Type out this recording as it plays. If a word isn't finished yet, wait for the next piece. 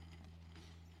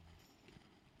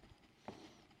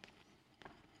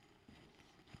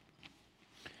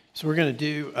So we're going to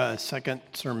do a second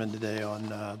sermon today on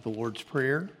the Lord's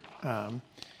Prayer,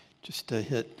 just to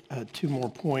hit two more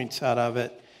points out of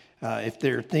it. If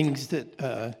there are things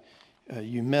that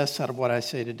you miss out of what I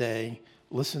say today,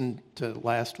 listen to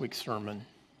last week's sermon.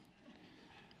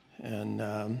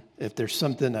 And if there's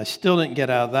something I still didn't get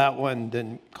out of that one,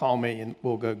 then call me and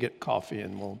we'll go get coffee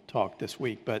and we'll talk this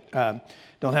week. But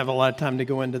don't have a lot of time to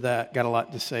go into that. Got a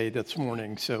lot to say this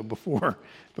morning. So before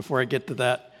I get to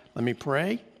that, let me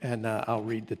pray, and I'll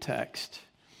read the text.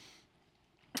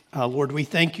 Lord, we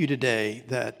thank you today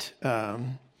that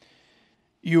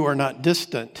you are not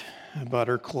distant, but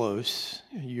are close.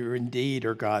 You indeed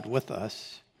are God with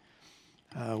us.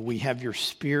 We have your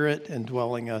Spirit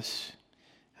indwelling us.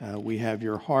 We have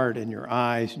your heart and your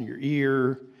eyes and your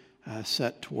ear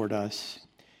set toward us.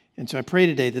 And so I pray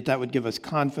today that that would give us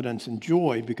confidence and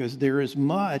joy, because there is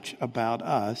much about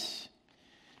us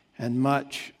and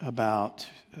much about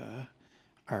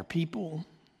our people,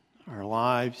 our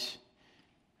lives,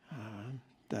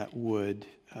 that would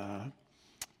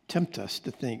tempt us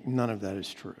to think none of that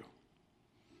is true.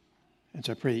 And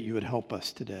so I pray that you would help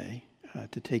us today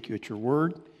to take you at your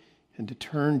word and to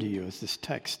turn to you as this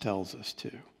text tells us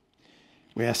to.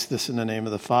 We ask this in the name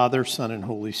of the Father, Son, and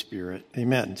Holy Spirit.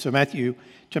 Amen. So Matthew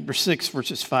chapter 6,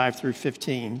 verses 5 through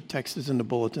 15. Text is in the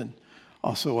bulletin,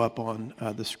 also up on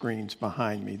the screens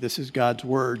behind me. This is God's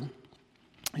word.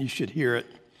 You should hear it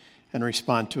and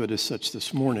respond to it as such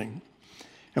this morning.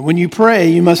 And when you pray,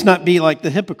 you must not be like the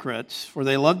hypocrites, for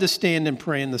they love to stand and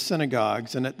pray in the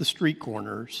synagogues and at the street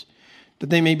corners, that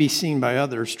they may be seen by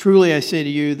others. Truly, I say to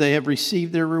you, they have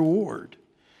received their reward.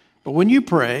 But when you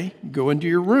pray, go into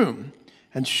your room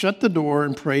and shut the door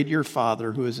and pray to your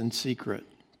Father who is in secret.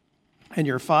 And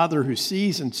your Father who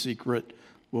sees in secret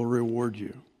will reward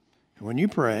you. And when you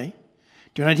pray,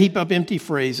 do not heap up empty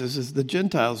phrases as the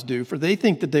Gentiles do, for they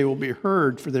think that they will be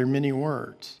heard for their many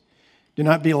words. Do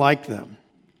not be like them,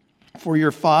 for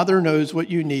your Father knows what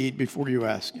you need before you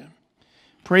ask him.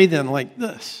 Pray then like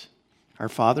this: Our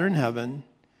Father in heaven,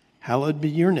 hallowed be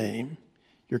your name.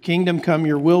 Your kingdom come,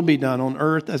 your will be done on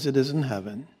earth as it is in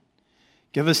heaven.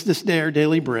 Give us this day our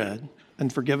daily bread,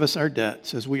 and forgive us our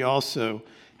debts as we also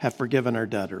have forgiven our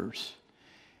debtors.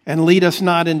 And lead us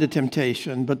not into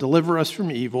temptation, but deliver us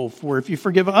from evil. For if you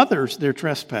forgive others their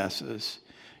trespasses,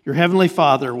 your heavenly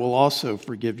Father will also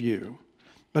forgive you.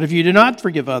 But if you do not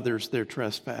forgive others their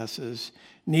trespasses,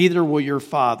 neither will your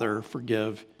Father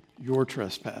forgive your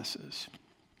trespasses.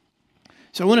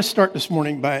 So I want to start this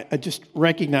morning by just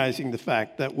recognizing the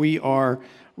fact that we are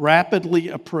rapidly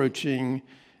approaching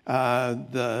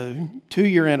the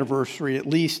 2-year anniversary, at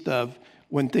least, of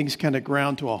when things kind of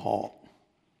ground to a halt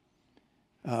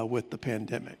with the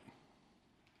pandemic.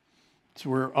 So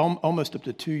we're almost up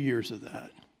to 2 years of that.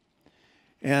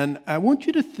 And I want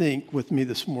you to think with me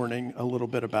this morning a little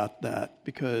bit about that,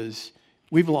 because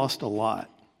we've lost a lot.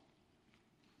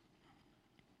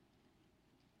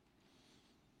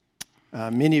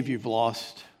 Many of you have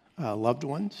lost loved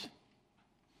ones.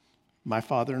 My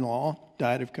father-in-law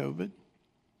died of COVID.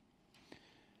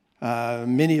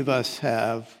 Many of us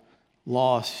have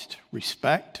lost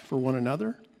respect for one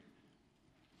another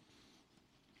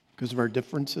because of our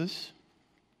differences.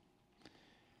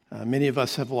 Many of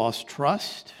us have lost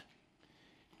trust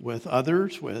with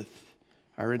others, with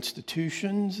our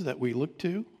institutions that we look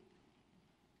to.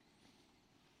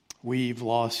 Many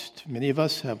of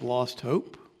us have lost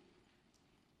hope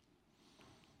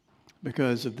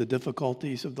because of the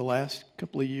difficulties of the last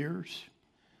couple of years.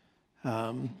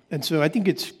 And so I think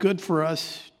it's good for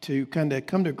us to kind of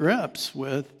come to grips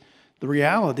with the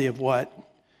reality of what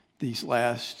these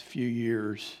last few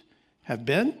years have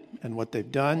been and what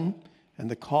they've done and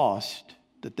the cost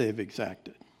that they've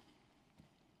exacted.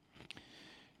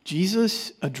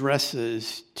 Jesus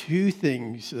addresses two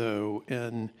things, though,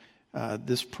 in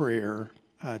this prayer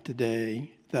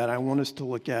today that I want us to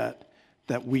look at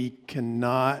that we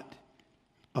cannot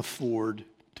afford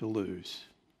to lose.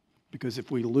 Because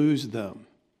if we lose them,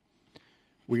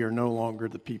 we are no longer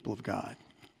the people of God.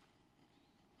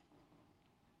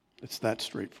 It's that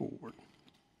straightforward.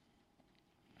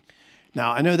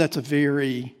 Now, I know that's a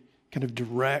very kind of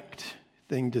direct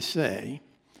thing to say,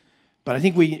 but I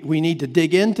think we need to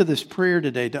dig into this prayer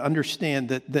today to understand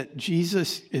that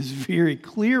Jesus is very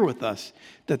clear with us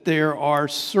that there are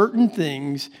certain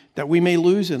things that we may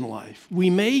lose in life. We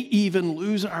may even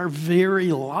lose our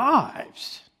very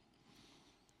lives.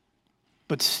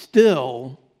 But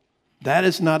still, that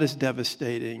is not as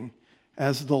devastating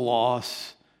as the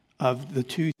loss of the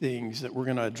two things that we're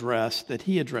going to address, that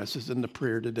he addresses in the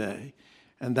prayer today.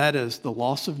 And that is the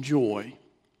loss of joy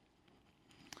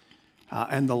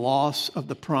and the loss of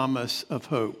the promise of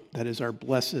hope, that is our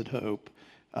blessed hope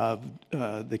of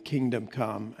the kingdom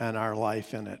come and our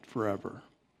life in it forever.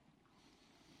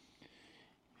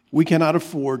 We cannot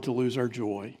afford to lose our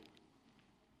joy.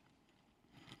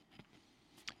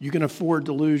 You can afford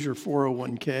to lose your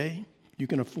 401k. You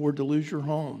can afford to lose your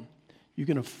home. You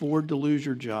can afford to lose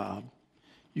your job.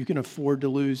 You can afford to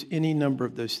lose any number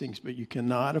of those things, but you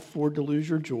cannot afford to lose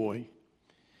your joy,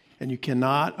 and you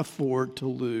cannot afford to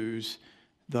lose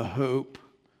the hope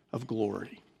of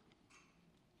glory.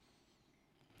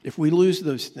 If we lose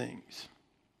those things,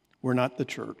 we're not the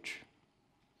church.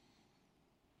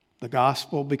 The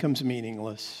gospel becomes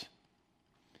meaningless,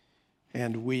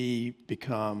 and we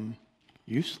become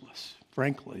useless,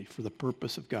 frankly, for the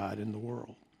purpose of God in the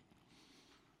world.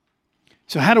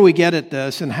 So how do we get at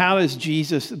this, and how is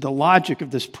Jesus, the logic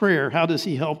of this prayer, how does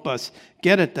he help us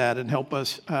get at that and help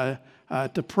us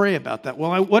to pray about that?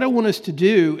 Well, what I want us to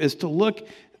do is to look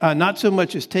not so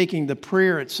much as taking the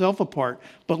prayer itself apart,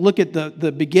 but look at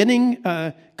the beginning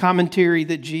commentary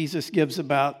that Jesus gives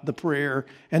about the prayer,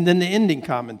 and then the ending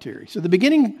commentary. So the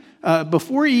beginning,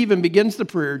 before he even begins the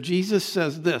prayer, Jesus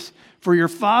says this: "For your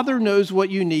Father knows what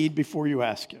you need before you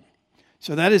ask him."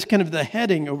 So that is kind of the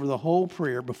heading over the whole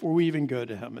prayer before we even go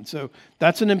to him. And so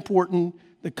that's an important,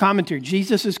 the commentary.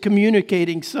 Jesus is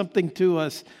communicating something to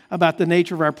us about the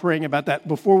nature of our praying about that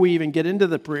before we even get into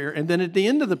the prayer. And then at the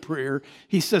end of the prayer,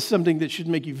 he says something that should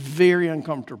make you very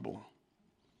uncomfortable.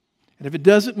 And if it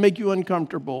doesn't make you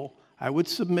uncomfortable, I would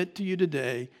submit to you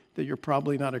today that you're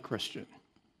probably not a Christian.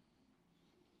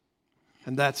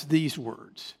 And that's these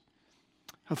words: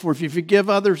 "For if you forgive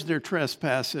others their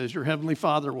trespasses, your heavenly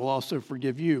Father will also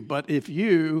forgive you. But if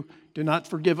you do not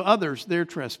forgive others their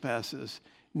trespasses,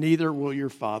 neither will your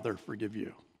Father forgive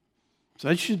you." So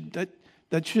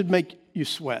that should make you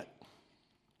sweat.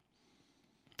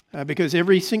 Because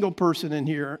every single person in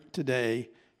here today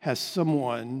has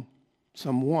someones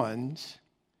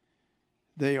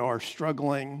they are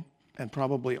struggling and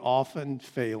probably often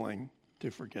failing to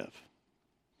forgive.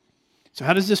 So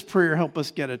how does this prayer help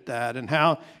us get at that? And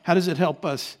how does it help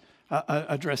us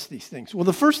address these things? Well,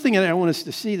 the first thing that I want us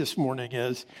to see this morning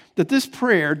is that this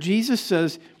prayer, Jesus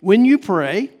says, when you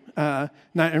pray, and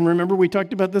remember we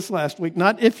talked about this last week,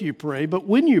 not if you pray, but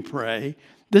when you pray,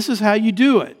 this is how you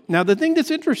do it. Now, the thing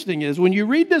that's interesting is when you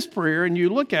read this prayer and you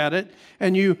look at it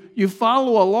and you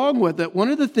follow along with it, one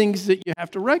of the things that you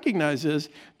have to recognize is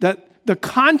that the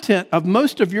content of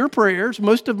most of your prayers,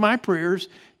 most of my prayers,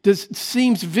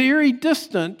 seems very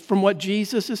distant from what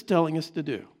Jesus is telling us to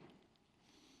do.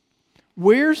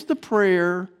 Where's the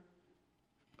prayer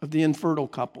of the infertile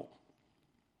couple?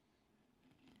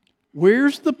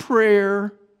 Where's the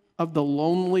prayer of the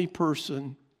lonely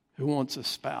person who wants a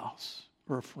spouse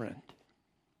or a friend?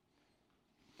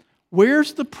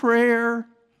 Where's the prayer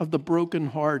of the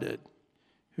brokenhearted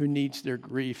who needs their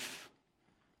grief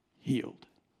healed?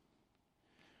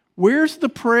 Where's the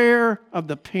prayer of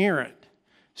the parent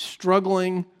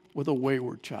struggling with a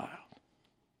wayward child?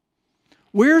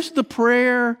 Where's the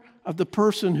prayer of the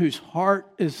person whose heart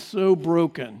is so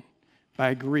broken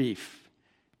by grief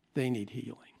they need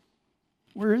healing?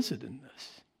 Where is it in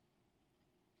this?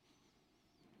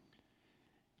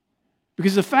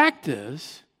 Because the fact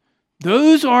is,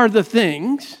 those are the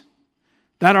things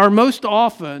that are most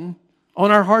often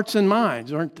on our hearts and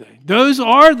minds, aren't they? Those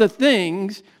are the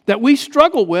things that we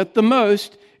struggle with the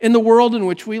most in the world in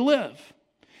which we live.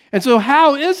 And so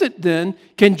how is it then,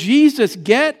 can Jesus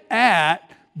get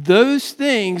at those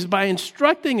things by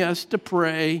instructing us to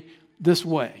pray this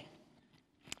way?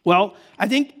 Well, I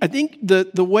think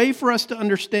the way for us to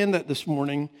understand that this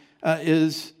morning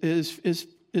is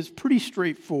pretty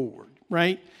straightforward,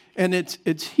 right? And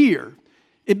it's here.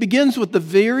 It begins with the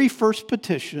very first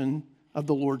petition of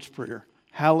the Lord's Prayer: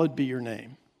 "Hallowed be your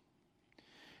name."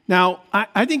 Now,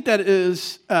 I think that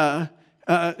is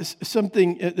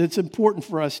something that's important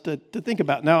for us to think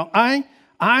about. Now,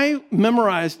 I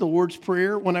memorized the Lord's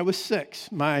Prayer when I was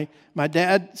 6. My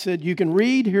dad said, "You can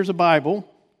read, here's a Bible,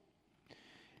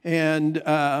 and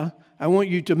I want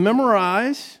you to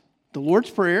memorize the Lord's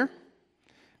Prayer.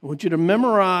 I want you to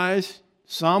memorize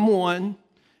Psalm 1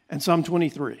 and Psalm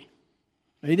 23.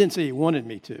 Now, he didn't say he wanted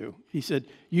me to. He said,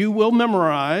 "You will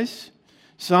memorize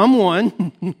Psalm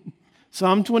 1,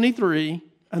 Psalm 23,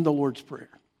 and the Lord's Prayer."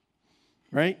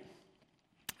 Right?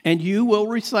 "And you will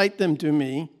recite them to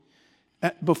me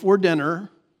before dinner."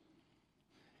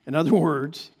 In other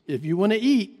words, if you want to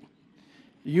eat,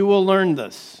 you will learn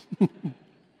this.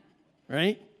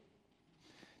 Right?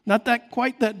 Not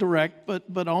quite that direct,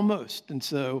 but almost. And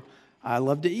so I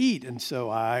love to eat, and so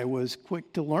I was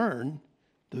quick to learn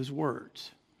those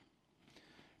words.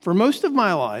 For most of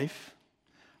my life,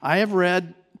 I have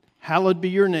read, "Hallowed be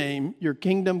your name, your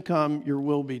kingdom come, your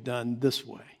will be done," this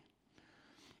way.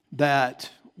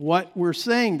 That what we're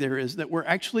saying there is that we're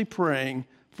actually praying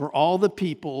for all the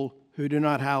people who do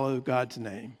not hallow God's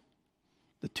name,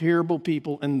 the terrible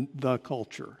people in the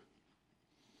culture,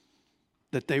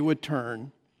 that they would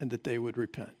turn and that they would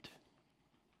repent.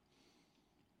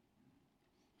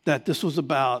 That this was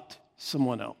about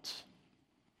someone else.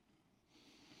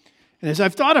 And as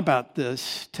I've thought about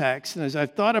this text, and as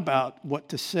I've thought about what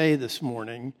to say this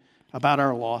morning about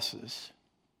our losses,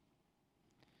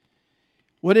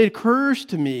 what occurs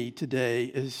to me today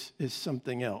is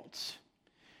something else.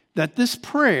 That this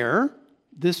prayer,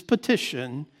 this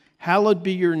petition, "Hallowed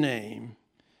be your name,"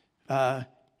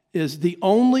 is the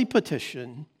only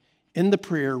petition in the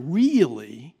prayer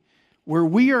really where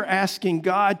we are asking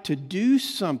God to do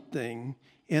something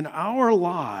in our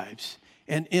lives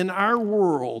and in our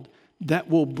world that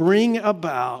will bring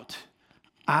about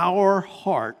our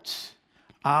hearts,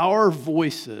 our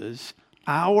voices,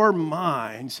 our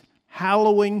minds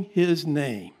hallowing His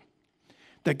name.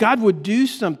 That God would do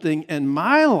something in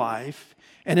my life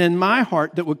and in my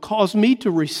heart that would cause me to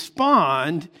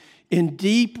respond in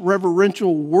deep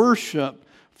reverential worship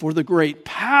for the great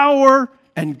power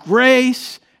and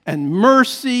grace and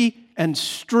mercy and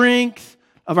strength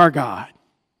of our God.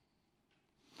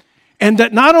 And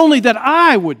that not only that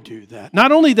I would do that,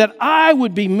 not only that I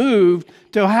would be moved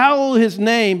to hallow His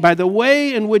name by the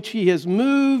way in which He has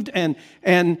moved and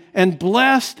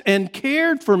blessed and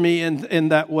cared for me in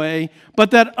that way,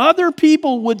 but that other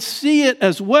people would see it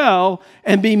as well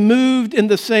and be moved in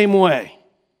the same way.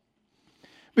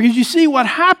 Because you see, what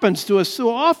happens to us so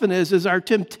often is our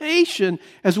temptation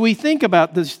as we think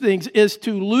about these things is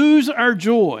to lose our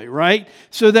joy, right?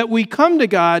 So that we come to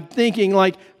God thinking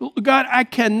like, God, I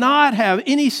cannot have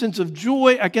any sense of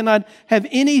joy. I cannot have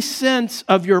any sense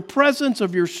of your presence,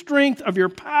 of your strength, of your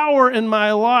power in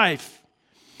my life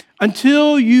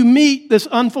until you meet this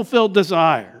unfulfilled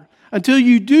desire, until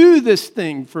you do this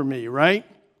thing for me, right?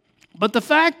 But the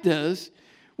fact is,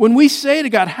 when we say to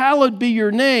God, "Hallowed be your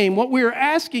name," what we're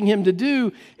asking Him to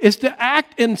do is to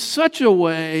act in such a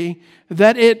way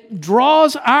that it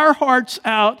draws our hearts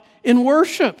out in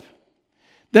worship,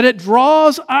 that it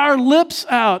draws our lips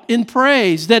out in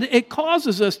praise, that it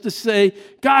causes us to say,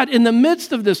 "God, in the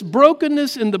midst of this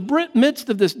brokenness, in the midst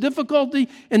of this difficulty,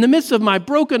 in the midst of my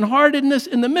brokenheartedness,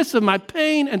 in the midst of my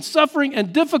pain and suffering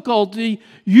and difficulty,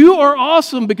 you are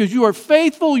awesome because you are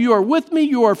faithful, you are with me,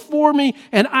 you are for me,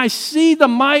 and I see the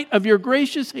might of your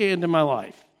gracious hand in my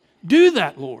life." Do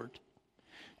that, Lord.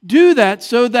 Do that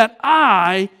so that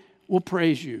I will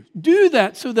praise you. Do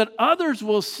that so that others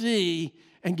will see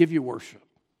and give you worship.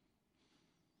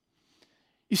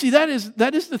 You see, that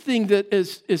is the thing that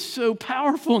is so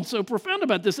powerful and so profound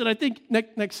about this. And I think,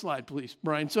 next slide, please,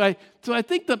 Brian. So I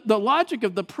think the logic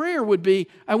of the prayer would be,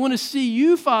 I want to see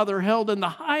you, Father, held in the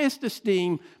highest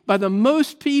esteem by the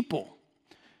most people.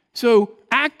 So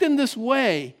act in this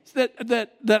way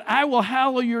that I will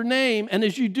hallow your name. And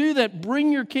as you do that,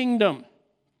 bring your kingdom.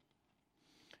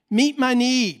 Meet my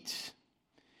needs.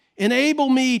 Enable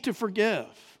me to forgive.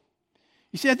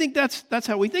 You see, I think that's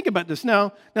how we think about this.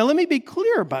 Now let me be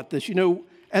clear about this. You know,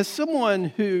 as someone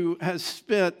who has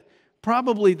spent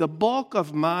probably the bulk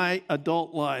of my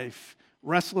adult life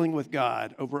wrestling with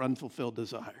God over unfulfilled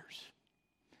desires,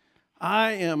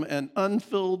 I am an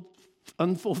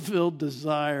unfulfilled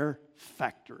desire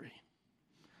factory.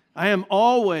 I am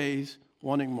always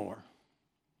wanting more.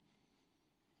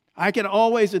 I can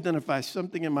always identify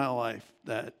something in my life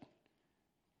that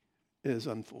is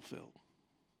unfulfilled.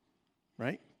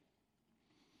 Right?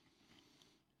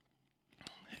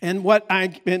 And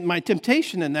my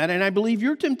temptation in that, and I believe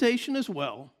your temptation as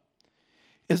well,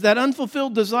 is that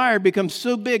unfulfilled desire becomes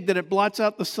so big that it blots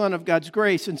out the sun of God's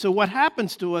grace. And so what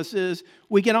happens to us is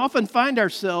we can often find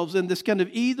ourselves in this kind of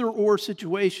either-or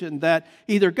situation that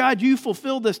either, God, you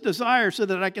fulfill this desire so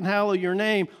that I can hallow your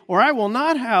name, or I will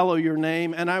not hallow your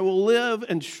name, and I will live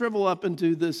and shrivel up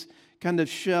into this kind of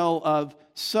shell of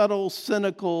subtle,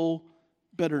 cynical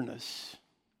bitterness.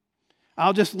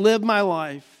 I'll just live my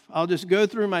life. I'll just go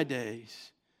through my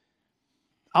days.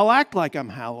 I'll act like I'm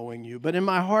hallowing you, but in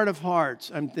my heart of hearts,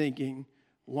 I'm thinking,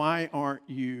 why aren't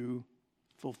you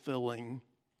fulfilling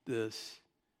this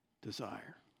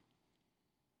desire?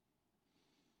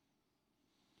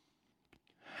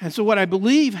 And so what I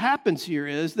believe happens here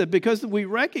is that because we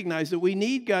recognize that we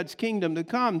need God's kingdom to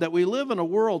come, that we live in a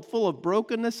world full of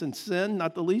brokenness and sin,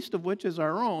 not the least of which is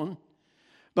our own,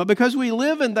 But because we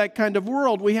live in that kind of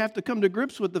world, we have to come to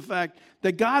grips with the fact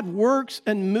that God works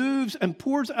and moves and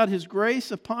pours out His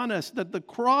grace upon us, that the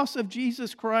cross of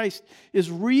Jesus Christ is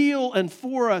real and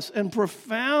for us and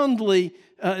profoundly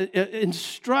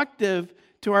instructive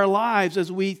to our lives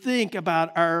as we think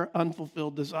about our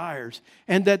unfulfilled desires.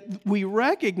 And that we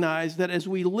recognize that as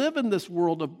we live in this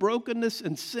world of brokenness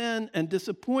and sin and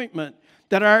disappointment,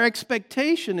 that our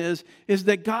expectation is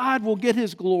that God will get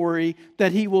His glory,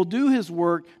 that He will do His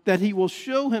work, that He will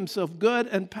show Himself good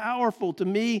and powerful to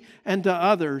me and to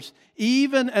others,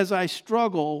 even as I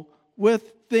struggle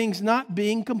with things not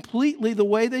being completely the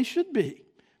way they should be,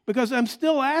 because I'm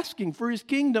still asking for His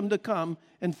kingdom to come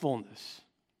in fullness.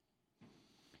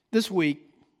 This week,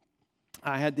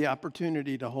 I had the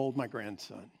opportunity to hold my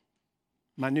grandson,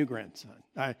 my new grandson.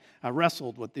 I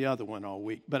wrestled with the other one all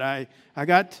week, but I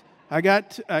got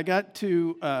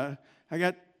to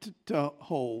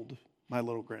hold my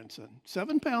little grandson,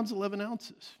 7 pounds, 11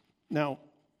 ounces. Now,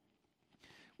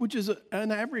 which is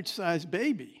an average-sized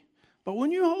baby. But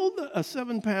when you hold a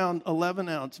 7-pound,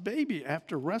 11-ounce baby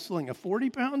after wrestling a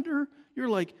 40-pounder, you're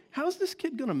like, how's this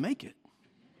kid going to make it?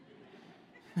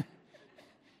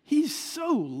 He's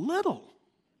so little.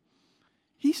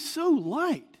 He's so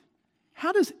light.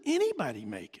 How does anybody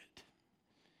make it?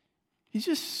 He's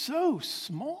just so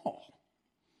small.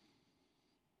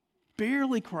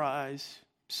 Barely cries,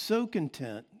 so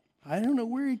content. I don't know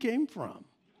where he came from.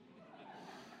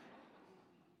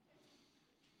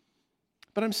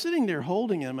 But I'm sitting there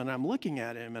holding him, and I'm looking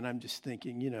at him, and I'm just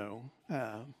thinking,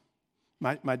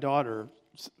 my daughter,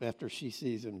 after she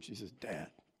sees him, she says, Dad,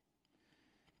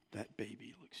 that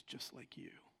baby looks just like you,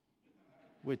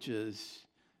 which is,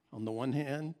 on the one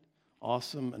hand,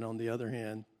 awesome, and on the other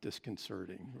hand,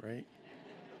 disconcerting, right?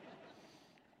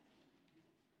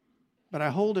 But I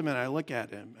hold him and I look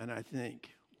at him and I think,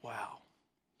 wow,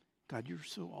 God, you're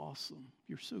so awesome.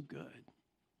 You're so good.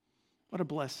 What a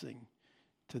blessing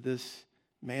to this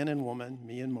man and woman,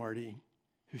 me and Marty,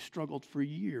 who struggled for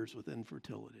years with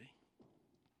infertility.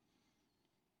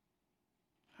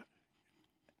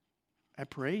 I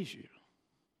praise you.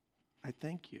 I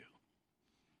thank you.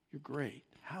 You're great.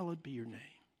 Hallowed be your name.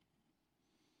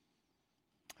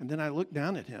 And then I look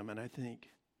down at him and I think,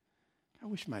 I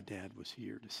wish my dad was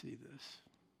here to see this.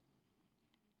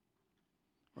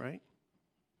 Right?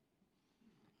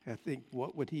 I think,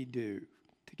 what would he do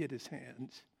to get his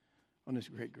hands on his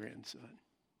great-grandson?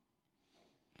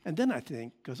 And then I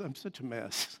think, because I'm such a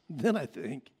mess, then I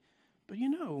think, but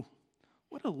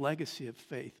what a legacy of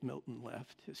faith Milton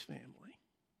left his family.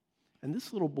 And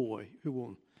this little boy, who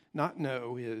will not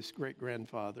know his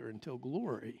great-grandfather until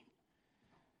glory,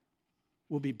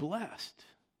 will be blessed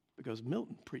because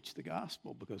Milton preached the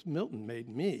gospel, because Milton made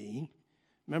me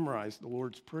memorize the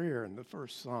Lord's Prayer and the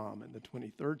first Psalm and the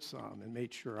 23rd Psalm and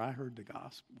made sure I heard the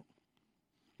gospel,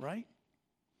 right?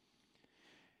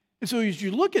 And so as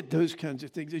you look at those kinds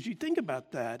of things, as you think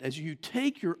about that, as you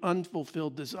take your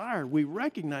unfulfilled desire, we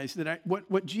recognize that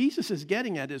what Jesus is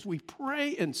getting at is we pray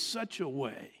in such a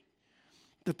way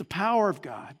that the power of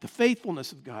God, the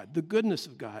faithfulness of God, the goodness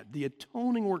of God, the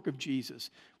atoning work of Jesus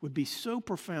would be so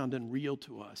profound and real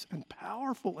to us and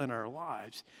powerful in our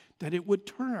lives that it would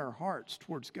turn our hearts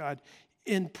towards God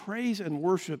in praise and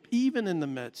worship, even in the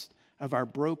midst of our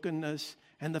brokenness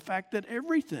and the fact that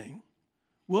everything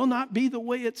will not be the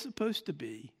way it's supposed to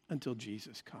be until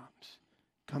Jesus comes.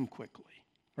 Come quickly,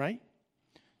 right?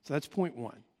 So that's point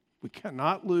one. We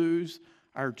cannot lose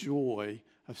our joy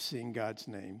of seeing God's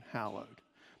name hallowed.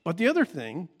 But the other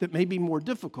thing that may be more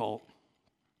difficult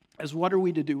is, what are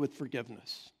we to do with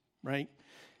forgiveness, right?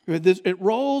 It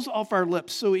rolls off our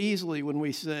lips so easily when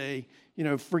we say,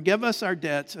 forgive us our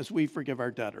debts as we forgive our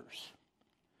debtors,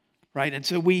 right? And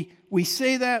so we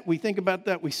say that, we think about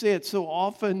that, we say it so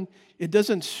often, it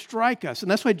doesn't strike us.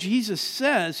 And that's why Jesus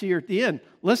says here at the end,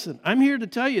 listen, I'm here to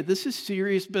tell you this is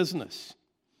serious business.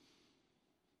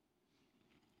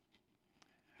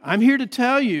 I'm here to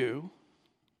tell you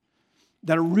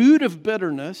that a root of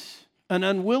bitterness, an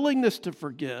unwillingness to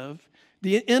forgive,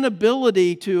 the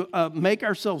inability to make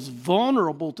ourselves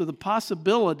vulnerable to the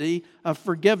possibility of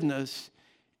forgiveness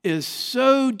is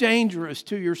so dangerous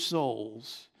to your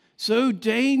souls, so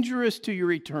dangerous to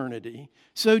your eternity,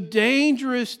 so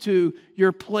dangerous to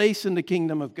your place in the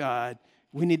kingdom of God.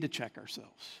 We need to check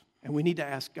ourselves, and we need to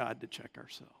ask God to check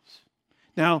ourselves.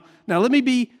 Now let me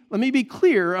be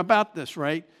clear about this,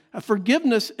 right?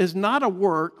 Forgiveness is not a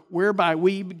work whereby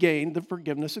we gain the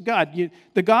forgiveness of God.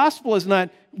 The gospel is not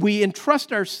we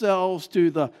entrust ourselves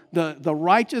to the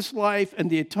righteous life and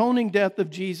the atoning death of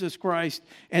Jesus Christ,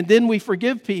 and then we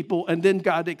forgive people, and then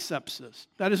God accepts us.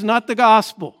 That is not the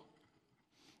gospel.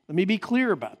 Let me be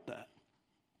clear about that.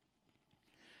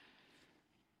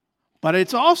 But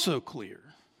it's also clear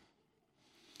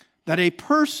that a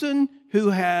person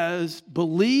who has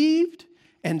believed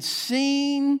and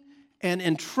seen and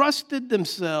entrusted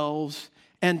themselves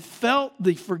and felt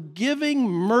the forgiving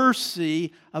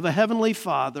mercy of a heavenly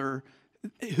Father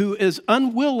who is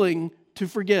unwilling to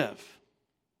forgive,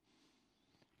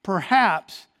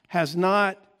 perhaps has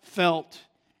not felt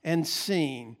and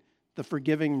seen the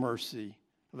forgiving mercy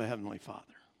of a heavenly Father.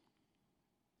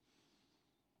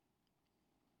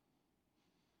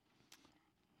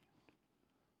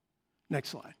 Next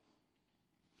slide.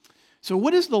 So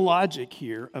what is the logic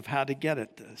here of how to get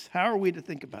at this? How are we to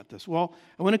think about this? Well,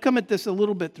 I want to come at this a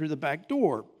little bit through the back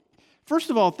door. First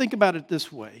of all, think about it this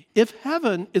way. If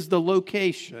heaven is the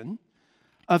location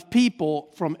of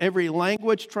people from every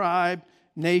language, tribe,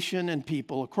 nation, and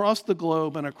people across the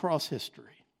globe and across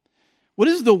history, what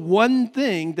is the one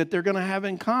thing that they're going to have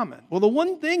in common? Well, the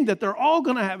one thing that they're all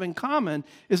going to have in common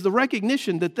is the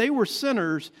recognition that they were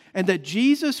sinners and that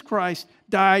Jesus Christ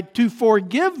died to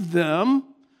forgive them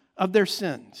of their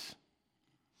sins.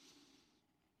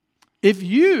 If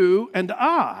you and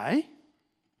I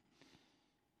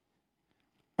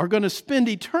are going to spend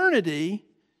eternity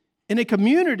in a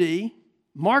community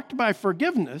marked by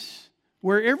forgiveness,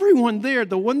 where everyone there,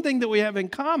 the one thing that we have in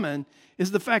common is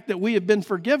the fact that we have been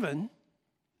forgiven,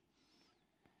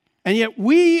 and yet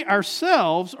we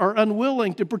ourselves are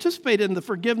unwilling to participate in the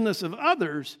forgiveness of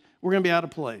others, we're going to be out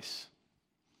of place.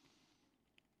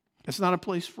 It's not a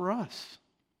place for us.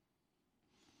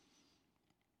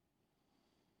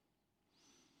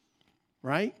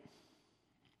 Right?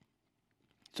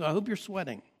 So I hope you're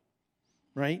sweating.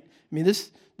 Right? I mean,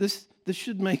 this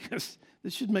should make us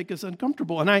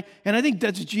uncomfortable. And I think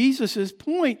that's Jesus'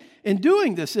 point in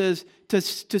doing this, is to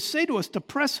say to us, to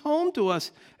press home to us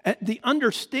at the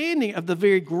understanding of the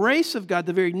very grace of God,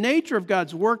 the very nature of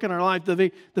God's work in our life,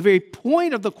 the very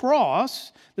point of the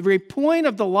cross, the very point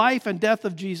of the life and death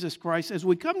of Jesus Christ as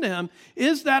we come to Him,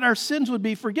 is that our sins would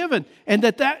be forgiven, and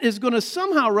that is going to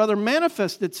somehow or other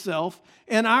manifest itself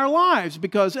in our lives,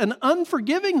 because an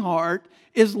unforgiving heart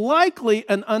is likely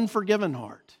an unforgiven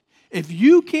heart. If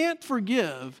you can't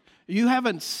forgive, you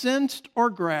haven't sensed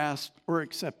or grasped or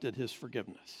accepted His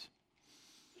forgiveness.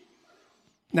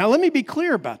 Now, let me be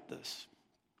clear about this.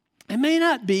 It may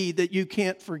not be that you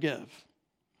can't forgive.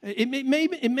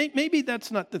 Maybe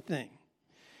that's not the thing.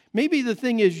 Maybe the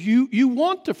thing is you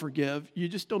want to forgive, you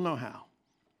just don't know how.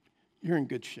 You're in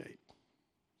good shape.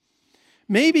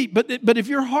 Maybe, but if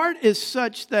your heart is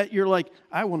such that you're like,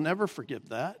 I will never forgive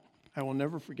that. I will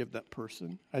never forgive that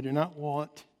person. I do not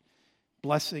want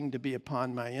blessing to be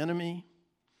upon my enemy,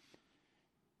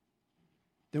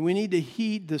 then we need to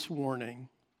heed this warning,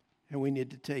 and we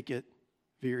need to take it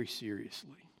very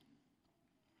seriously.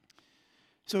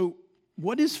 So,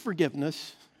 what is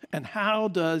forgiveness, and how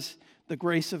does the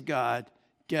grace of God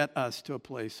get us to a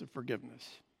place of forgiveness?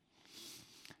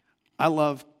 I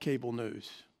love cable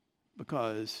news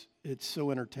because it's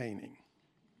so entertaining.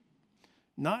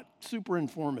 Not super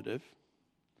informative,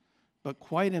 but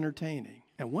quite entertaining.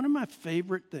 And one of my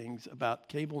favorite things about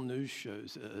cable news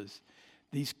shows is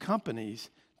these companies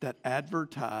that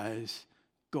advertise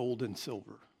gold and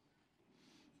silver.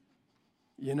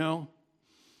 You know,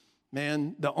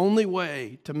 man, the only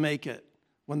way to make it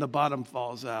when the bottom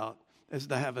falls out is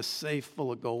to have a safe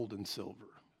full of gold and silver,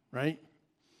 right?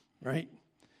 Right?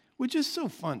 Which is so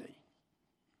funny,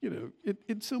 you know,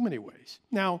 in so many ways.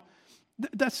 Now,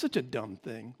 that's such a dumb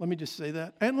thing. Let me just say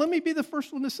that. And let me be the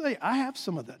first one to say, I have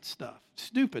some of that stuff,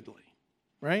 stupidly,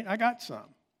 right? I got some,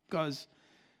 because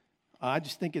I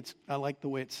just think I like the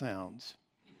way it sounds.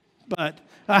 But,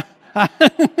 all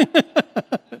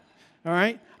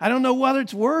right? I don't know what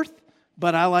it's worth,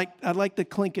 but I like to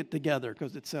clink it together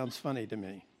because it sounds funny to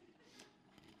me.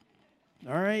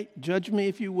 All right? Judge me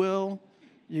if you will.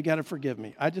 You got to forgive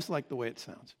me. I just like the way it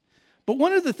sounds. But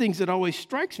one of the things that always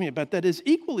strikes me about that is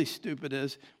equally stupid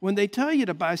is when they tell you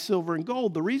to buy silver and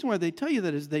gold, the reason why they tell you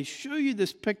that is they show you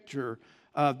this picture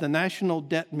of the national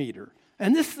debt meter.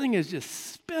 And this thing is just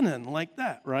spinning like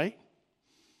that, right?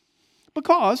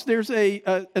 Because there's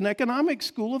an economic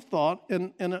school of thought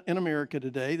in America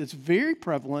today that's very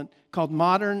prevalent called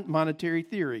modern monetary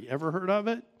theory. Ever heard of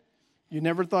it? You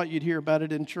never thought you'd hear about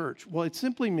it in church. Well, it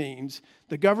simply means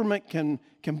the government can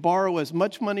borrow as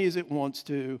much money as it wants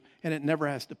to, and it never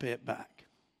has to pay it back.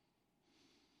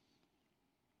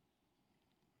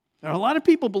 Now, a lot of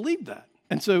people believe that.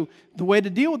 And so the way to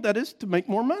deal with that is to make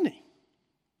more money.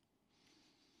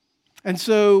 And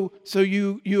so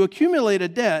you accumulate a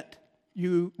debt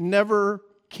you never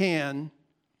can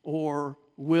or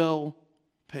will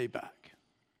pay back.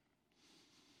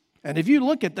 And if you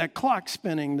look at that clock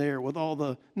spinning there with all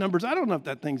the numbers, I don't know if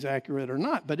that thing's accurate or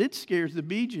not, but it scares the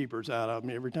bejeebers out of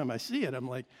me every time I see it. I'm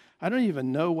like, I don't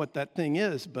even know what that thing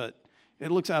is, but it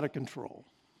looks out of control.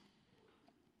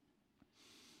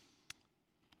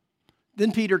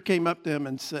 Then Peter came up to him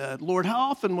and said, Lord, how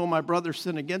often will my brother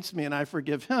sin against me and I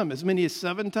forgive him? As many as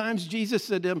 7 times? Jesus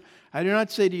said to him, I do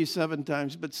not say to you 7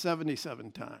 times, but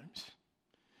 77 times.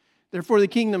 Therefore, the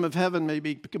kingdom of heaven may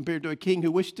be compared to a king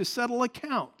who wished to settle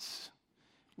accounts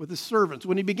with his servants.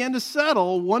 When he began to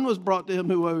settle, one was brought to him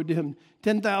who owed him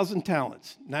 10,000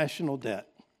 talents, national debt,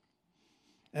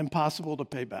 impossible to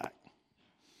pay back,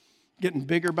 getting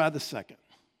bigger by the second.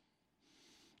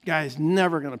 Guy is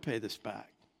never going to pay this back.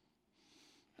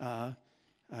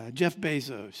 Jeff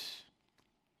Bezos,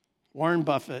 Warren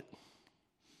Buffett,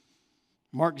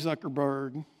 Mark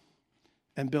Zuckerberg,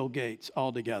 and Bill Gates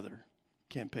all together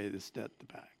can't pay this debt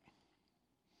back.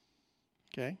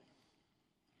 Okay?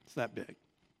 It's that big.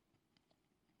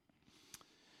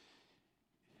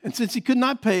 And since he could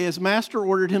not pay, his master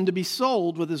ordered him to be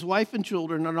sold with his wife and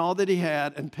children and all that he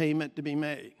had and payment to be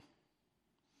made.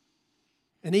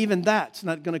 And even that's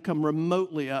not going to come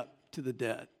remotely up to the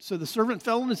debt. So the servant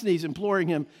fell on his knees, imploring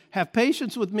him, have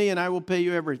patience with me and I will pay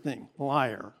you everything.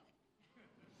 Liar.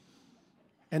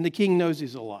 And the king knows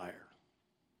he's a liar.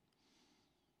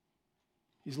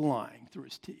 He's lying through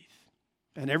his teeth.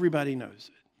 And everybody knows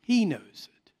it. He knows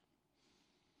it.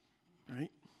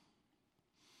 Right?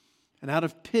 And out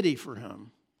of pity for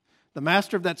him, the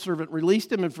master of that servant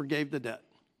released him and forgave the debt.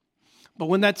 But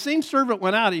when that same servant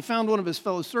went out, he found one of his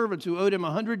fellow servants who owed him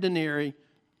 100 denarii,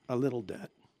 a little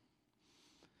debt.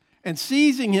 And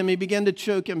seizing him, he began to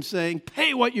choke him, saying,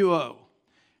 pay what you owe.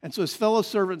 And so his fellow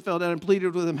servant fell down and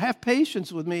pleaded with him, have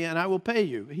patience with me and I will pay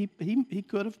you. He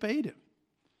could have paid him.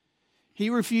 He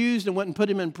refused and went and put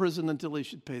him in prison until he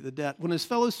should pay the debt. When his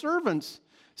fellow servants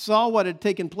saw what had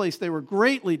taken place, they were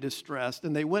greatly distressed,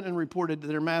 and they went and reported to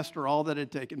their master all that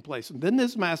had taken place. And then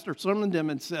his master summoned him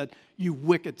and said, you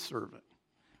wicked servant,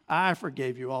 I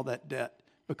forgave you all that debt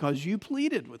because you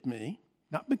pleaded with me,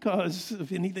 not because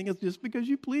of anything else, just because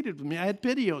you pleaded with me. I had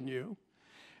pity on you.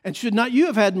 And should not you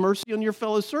have had mercy on your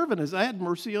fellow servant as I had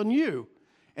mercy on you?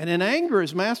 And in anger,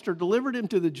 his master delivered him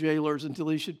to the jailers until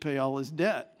he should pay all his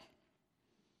debt.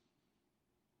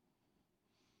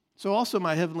 So also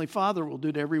my heavenly Father will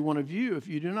do to every one of you if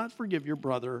you do not forgive your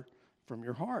brother from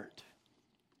your heart.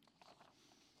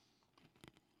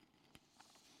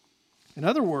 In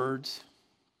other words,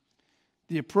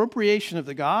 the appropriation of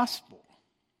the gospel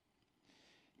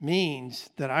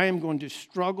means that I am going to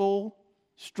struggle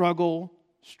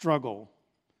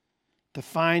to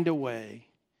find a way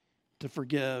to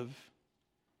forgive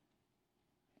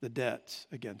the debts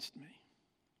against me.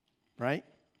 Right?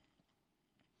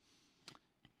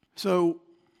 So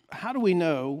how do we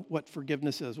know what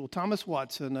forgiveness is? Well, Thomas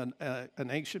Watson, an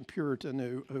ancient Puritan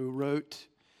who wrote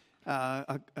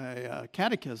a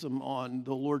catechism on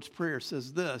the Lord's Prayer,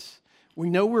 says this: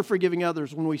 we know we're forgiving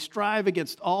others when we strive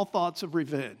against all thoughts of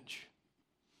revenge.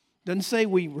 Doesn't say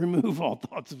we remove all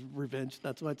thoughts of revenge.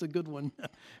 That's why it's a good one,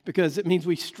 because it means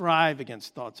we strive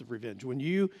against thoughts of revenge. When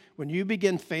you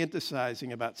begin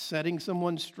fantasizing about setting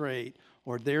someone straight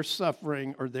or their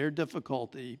suffering or their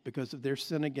difficulty because of their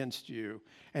sin against you,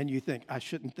 and you think, I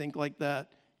shouldn't think like that,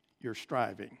 you're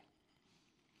striving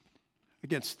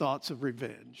against thoughts of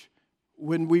revenge.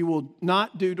 When we will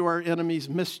not do to our enemies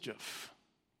mischief,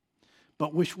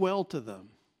 but wish well to them,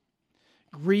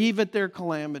 grieve at their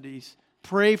calamities,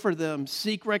 pray for them,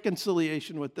 seek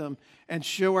reconciliation with them, and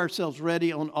show ourselves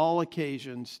ready on all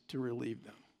occasions to relieve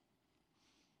them.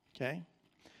 Okay?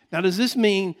 Now, does this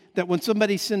mean that when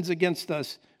somebody sins against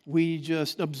us, we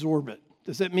just absorb it?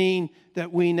 Does that mean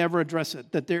that we never address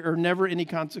it, that there are never any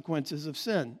consequences of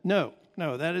sin? No,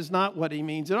 that is not what he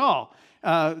means at all.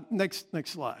 Next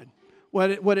slide.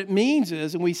 What it means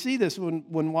is, and we see this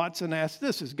when Watson asked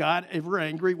this, is God ever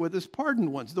angry with his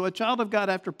pardoned ones? Though a child of God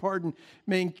after pardon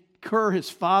may incur his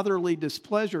fatherly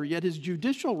displeasure, yet his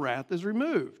judicial wrath is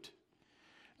removed.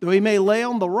 Though he may lay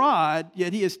on the rod,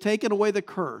 yet he has taken away the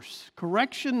curse.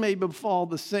 Correction may befall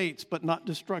the saints, but not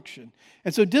destruction.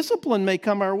 And so discipline may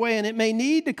come our way, and it may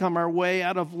need to come our way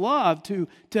out of love to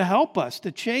help us,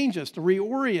 to change us, to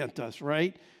reorient us,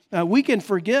 right? We can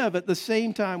forgive at the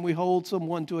same time we hold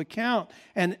someone to account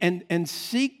and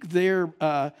seek their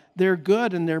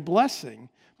good and their blessing.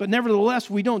 But nevertheless,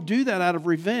 we don't do that out of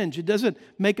revenge. It doesn't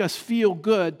make us feel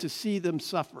good to see them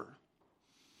suffer.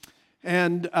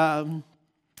 And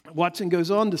Watson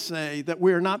goes on to say that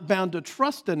we are not bound to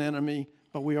trust an enemy,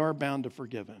 but we are bound to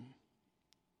forgive him,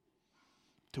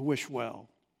 to wish well,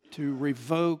 to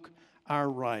revoke our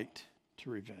right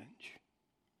to revenge.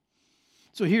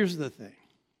 So here's the thing,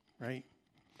 right?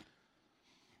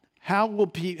 How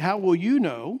will you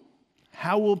know?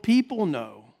 How will people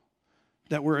know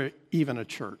that we're even a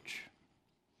church?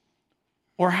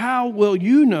 Or how will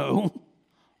you know,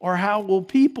 or how will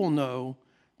people know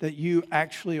that you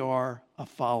actually are a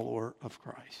follower of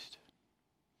Christ?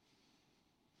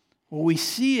 Well, we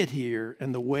see it here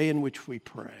in the way in which we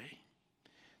pray.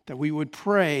 That we would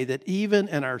pray that even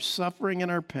in our suffering and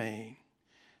our pain,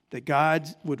 that God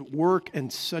would work in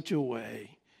such a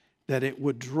way that it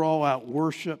would draw out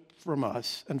worship from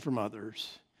us and from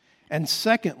others. And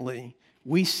secondly,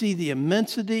 we see the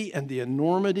immensity and the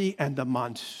enormity and the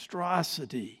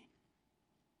monstrosity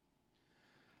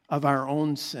of our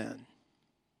own sin.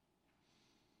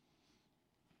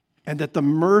 And that the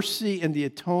mercy and the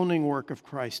atoning work of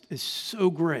Christ is so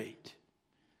great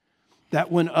that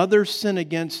when others sin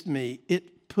against me,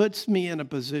 it puts me in a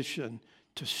position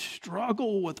to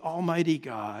struggle with Almighty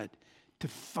God, to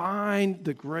find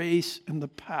the grace and the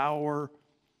power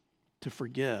to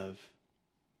forgive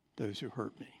those who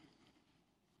hurt me.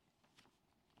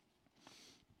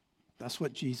 That's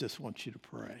what Jesus wants you to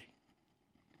pray.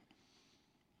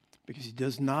 Because he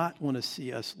does not want to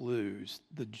see us lose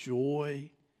the joy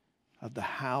of the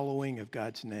hallowing of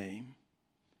God's name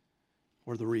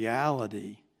or the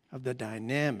reality of the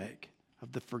dynamic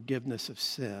of the forgiveness of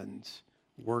sins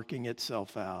working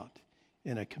itself out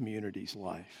in a community's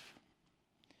life.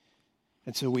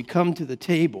 And so we come to the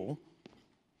table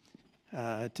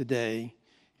today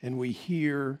and we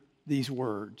hear these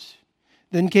words.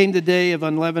 Then came the day of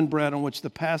unleavened bread on which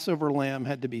the Passover lamb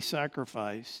had to be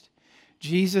sacrificed.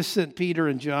 Jesus sent Peter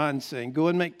and John saying, "Go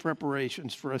and make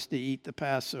preparations for us to eat the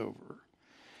Passover."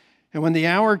 And when the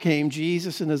hour came,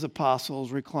 Jesus and his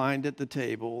apostles reclined at the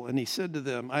table, and he said to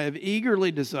them, "I have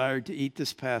eagerly desired to eat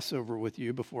this Passover with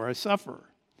you before I suffer.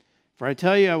 For I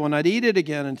tell you, I will not eat it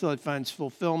again until it finds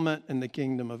fulfillment in the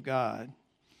kingdom of God."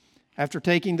 After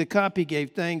taking the cup, he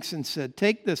gave thanks and said,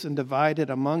 "Take this and divide it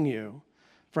among you.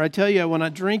 For I tell you, I will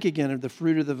not drink again of the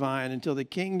fruit of the vine until the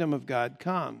kingdom of God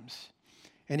comes."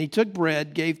 And he took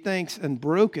bread, gave thanks, and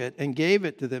broke it, and gave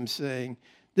it to them, saying,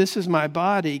 "This is my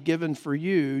body given for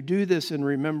you. Do this in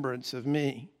remembrance of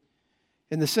me."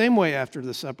 In the same way, after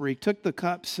the supper, he took the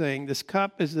cup, saying, "This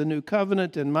cup is the new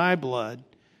covenant in my blood,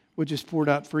 which is poured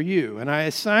out for you. And I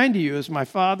assign to you, as my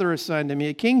Father assigned to me,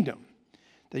 a kingdom,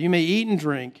 that you may eat and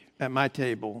drink at my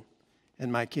table in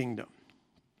my kingdom."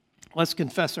 Let's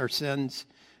confess our sins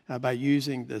by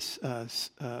using this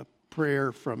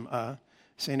prayer from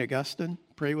St. Augustine.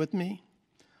 Pray with me.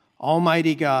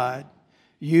 Almighty God,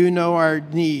 you know our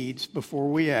needs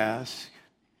before we ask,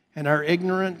 and our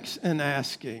ignorance in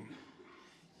asking.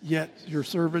 Yet your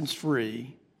servants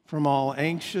free from all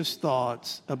anxious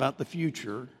thoughts about the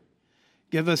future.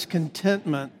 Give us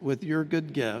contentment with your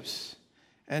good gifts,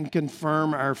 and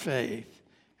confirm our faith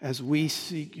as we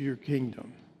seek your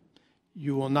kingdom.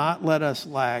 You will not let us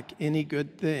lack any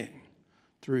good thing,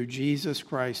 through Jesus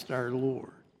Christ our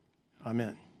Lord.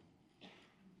 Amen.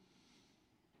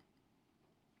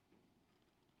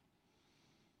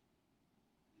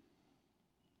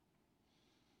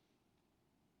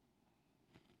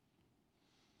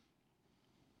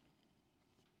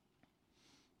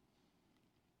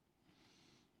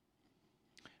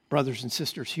 Brothers and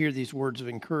sisters, hear these words of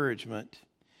encouragement.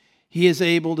 He is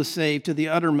able to save to the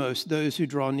uttermost those who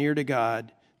draw near to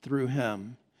God through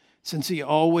him, since he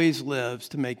always lives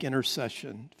to make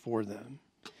intercession for them.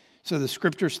 So the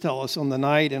scriptures tell us on the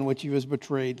night in which he was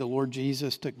betrayed, the Lord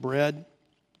Jesus took bread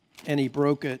and he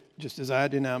broke it, just as I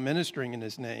do now, ministering in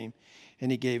his name,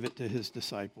 and he gave it to his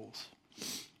disciples.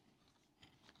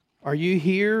 Are you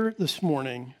here this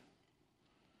morning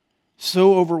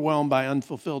so overwhelmed by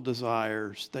unfulfilled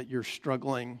desires that you're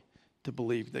struggling to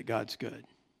believe that God's good?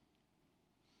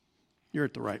 You're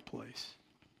at the right place.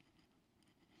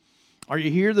 Are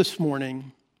you here this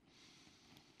morning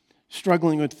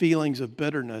struggling with feelings of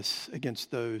bitterness against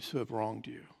those who have wronged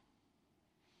you?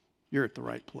 You're at the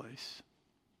right place.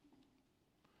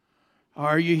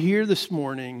 Are you here this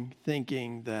morning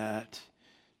thinking that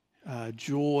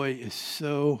joy is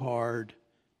so hard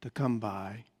to come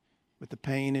by with the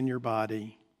pain in your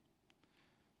body,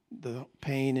 the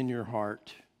pain in your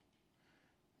heart,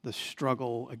 the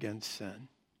struggle against sin?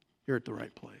 You're at the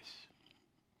right place.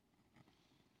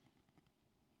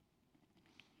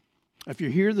 If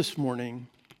you're here this morning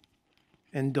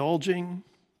indulging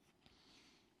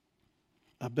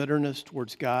a bitterness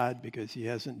towards God because he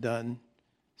hasn't done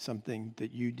something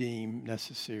that you deem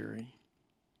necessary,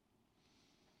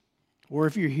 or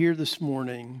if you're here this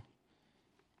morning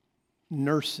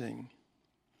nursing,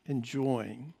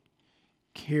 enjoying,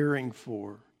 caring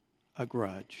for a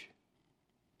grudge,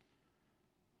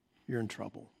 you're in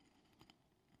trouble.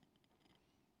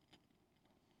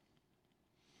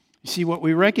 You see, what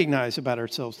we recognize about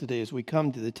ourselves today as we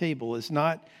come to the table is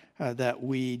not that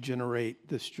we generate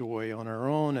this joy on our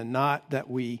own, and not that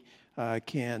we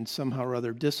can somehow or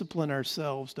other discipline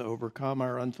ourselves to overcome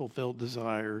our unfulfilled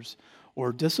desires,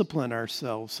 or discipline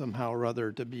ourselves somehow or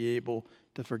other to be able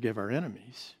to forgive our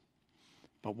enemies.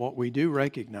 But what we do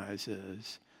recognize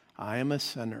is, I am a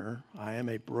sinner, I am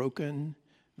a broken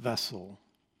vessel,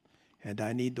 and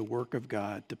I need the work of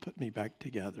God to put me back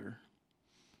together.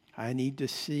 I need to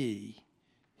see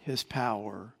his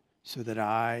power so that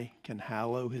I can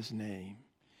hallow his name.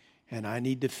 And I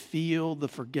need to feel the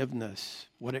forgiveness,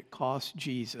 what it cost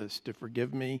Jesus to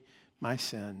forgive me my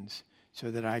sins,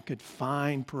 so that I could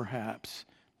find perhaps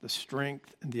the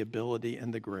strength and the ability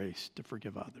and the grace to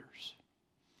forgive others.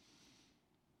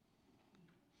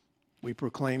 We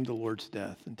proclaim the Lord's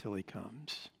death until he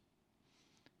comes.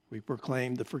 We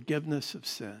proclaim the forgiveness of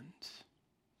sins.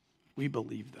 We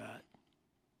believe that.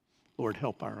 Lord,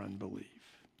 help our unbelief.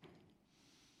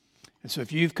 And so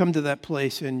if you've come to that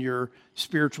place in your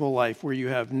spiritual life where you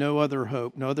have no other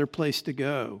hope, no other place to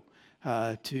go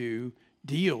to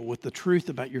deal with the truth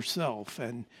about yourself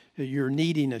and your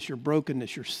neediness, your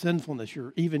brokenness, your sinfulness,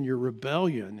 even your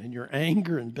rebellion and your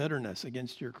anger and bitterness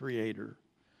against your Creator,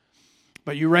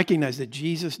 but you recognize that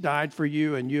Jesus died for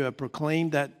you, and you have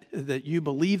proclaimed that you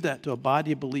believe that to a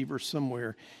body of believers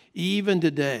somewhere, even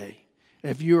today,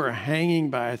 if you are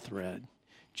hanging by a thread,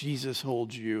 Jesus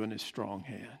holds you in his strong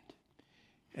hand.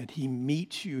 And he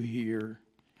meets you here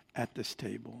at this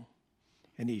table.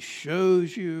 And he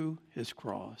shows you his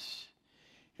cross.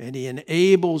 And he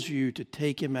enables you to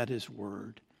take him at his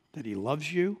word, that he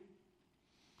loves you,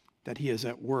 that he is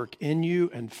at work in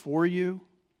you and for you,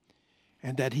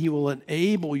 and that he will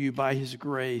enable you by his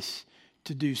grace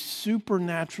to do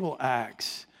supernatural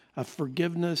acts of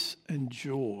forgiveness and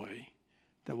joy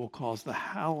that will cause the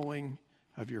hallowing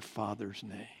of your Father's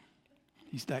name.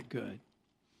 He's that good,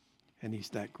 and he's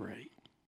that great.